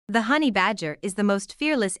The honey badger is the most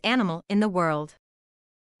fearless animal in the world.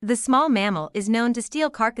 The small mammal is known to steal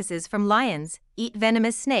carcasses from lions, eat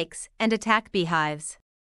venomous snakes, and attack beehives.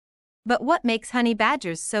 But what makes honey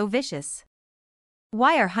badgers so vicious?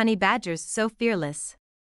 Why are honey badgers so fearless?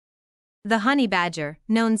 The honey badger,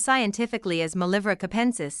 known scientifically as Mellivora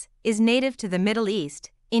capensis, is native to the Middle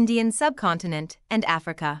East, Indian subcontinent, and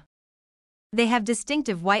Africa. They have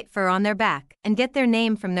distinctive white fur on their back and get their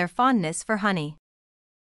name from their fondness for honey.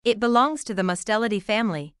 It belongs to the Mustelidae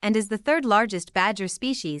family and is the third largest badger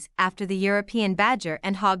species after the European badger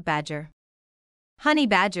and hog badger. Honey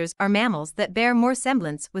badgers are mammals that bear more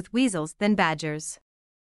semblance with weasels than badgers.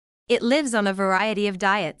 It lives on a variety of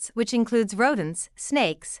diets, which includes rodents,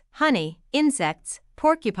 snakes, honey, insects,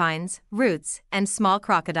 porcupines, roots, and small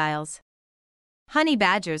crocodiles. Honey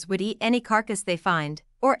badgers would eat any carcass they find,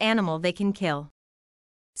 or animal they can kill.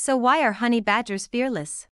 So why are honey badgers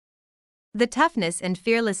fearless? The toughness and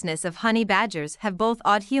fearlessness of honey badgers have both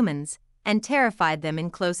awed humans and terrified them in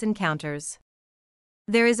close encounters.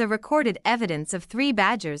 There is a recorded evidence of 3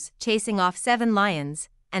 badgers chasing off 7 lions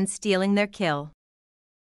and stealing their kill.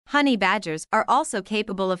 Honey badgers are also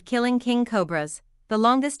capable of killing king cobras, the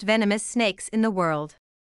longest venomous snakes in the world.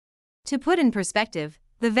 To put in perspective,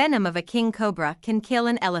 the venom of a king cobra can kill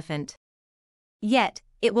an elephant. Yet,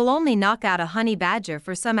 it will only knock out a honey badger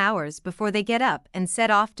for some hours before they get up and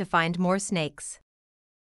set off to find more snakes.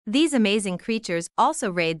 These amazing creatures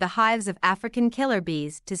also raid the hives of African killer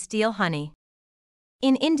bees to steal honey.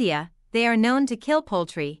 In India, they are known to kill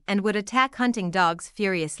poultry and would attack hunting dogs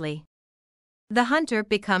furiously. The hunter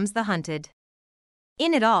becomes the hunted.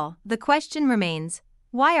 In it all, the question remains,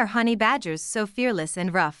 why are honey badgers so fearless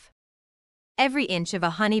and rough? Every inch of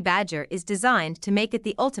a honey badger is designed to make it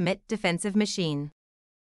the ultimate defensive machine.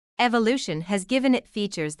 Evolution has given it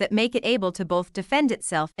features that make it able to both defend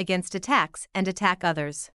itself against attacks and attack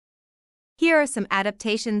others. Here are some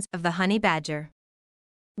adaptations of the honey badger.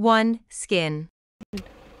 1. Skin.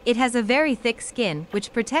 It has a very thick skin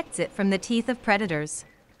which protects it from the teeth of predators.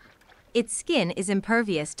 Its skin is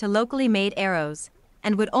impervious to locally made arrows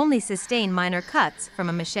and would only sustain minor cuts from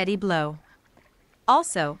a machete blow.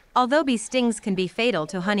 Also, although bee stings can be fatal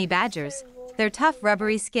to honey badgers, their tough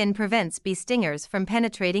rubbery skin prevents bee stingers from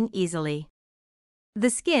penetrating easily. The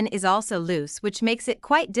skin is also loose, which makes it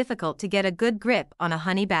quite difficult to get a good grip on a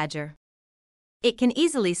honey badger. It can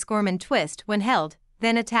easily squirm and twist when held,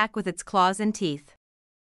 then attack with its claws and teeth.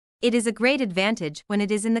 It is a great advantage when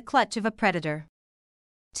it is in the clutch of a predator.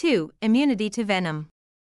 2. Immunity to venom.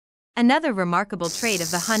 Another remarkable trait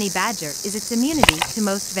of the honey badger is its immunity to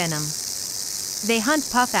most venom. They hunt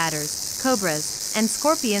puff adders, cobras, and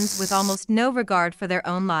scorpions with almost no regard for their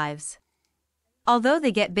own lives. Although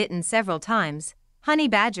they get bitten several times, honey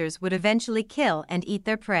badgers would eventually kill and eat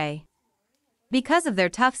their prey. Because of their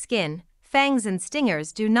tough skin, fangs and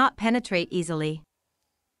stingers do not penetrate easily.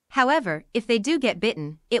 However, if they do get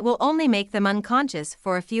bitten, it will only make them unconscious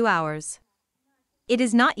for a few hours. It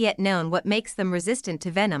is not yet known what makes them resistant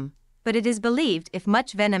to venom, but it is believed if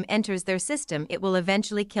much venom enters their system it will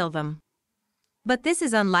eventually kill them. But this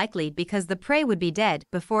is unlikely because the prey would be dead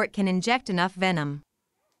before it can inject enough venom.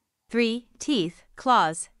 3. Teeth,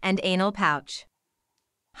 claws, and anal pouch.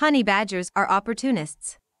 Honey badgers are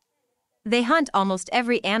opportunists. They hunt almost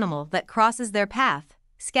every animal that crosses their path,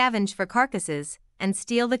 scavenge for carcasses, and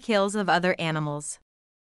steal the kills of other animals.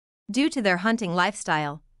 Due to their hunting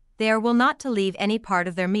lifestyle, they are will not to leave any part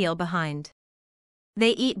of their meal behind.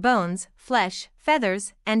 They eat bones, flesh,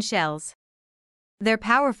 feathers, and shells. Their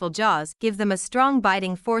powerful jaws give them a strong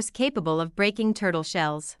biting force capable of breaking turtle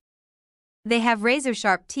shells. They have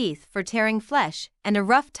razor-sharp teeth for tearing flesh and a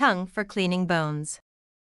rough tongue for cleaning bones.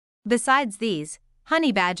 Besides these,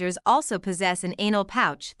 honey badgers also possess an anal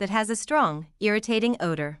pouch that has a strong, irritating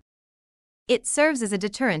odor. It serves as a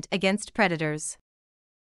deterrent against predators.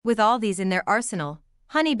 With all these in their arsenal,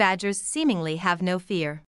 honey badgers seemingly have no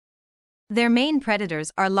fear. Their main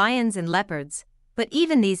predators are lions and leopards, but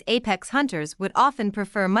even these apex hunters would often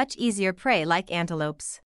prefer much easier prey like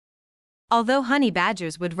antelopes. Although honey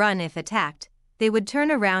badgers would run if attacked, they would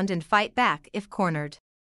turn around and fight back if cornered.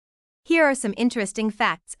 Here are some interesting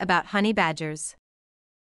facts about honey badgers.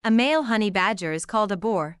 A male honey badger is called a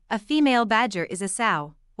boar, a female badger is a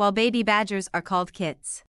sow, while baby badgers are called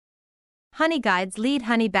kits. Honey guides lead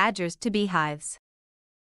honey badgers to beehives.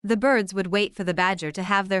 The birds would wait for the badger to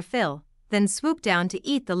have their fill, then swoop down to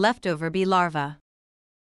eat the leftover bee larvae.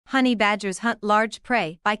 Honey badgers hunt large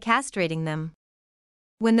prey by castrating them.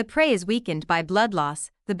 When the prey is weakened by blood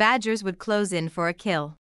loss, the badgers would close in for a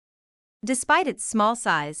kill. Despite its small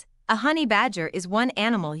size, a honey badger is one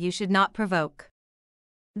animal you should not provoke.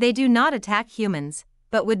 They do not attack humans,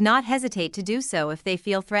 but would not hesitate to do so if they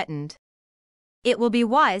feel threatened. It will be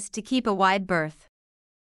wise to keep a wide berth.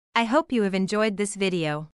 I hope you have enjoyed this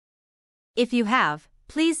video. If you have,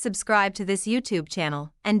 please subscribe to this YouTube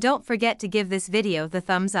channel and don't forget to give this video the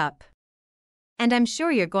thumbs up. And I'm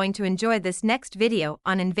sure you're going to enjoy this next video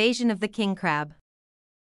on invasion of the king crab.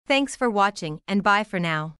 Thanks for watching and bye for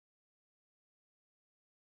now.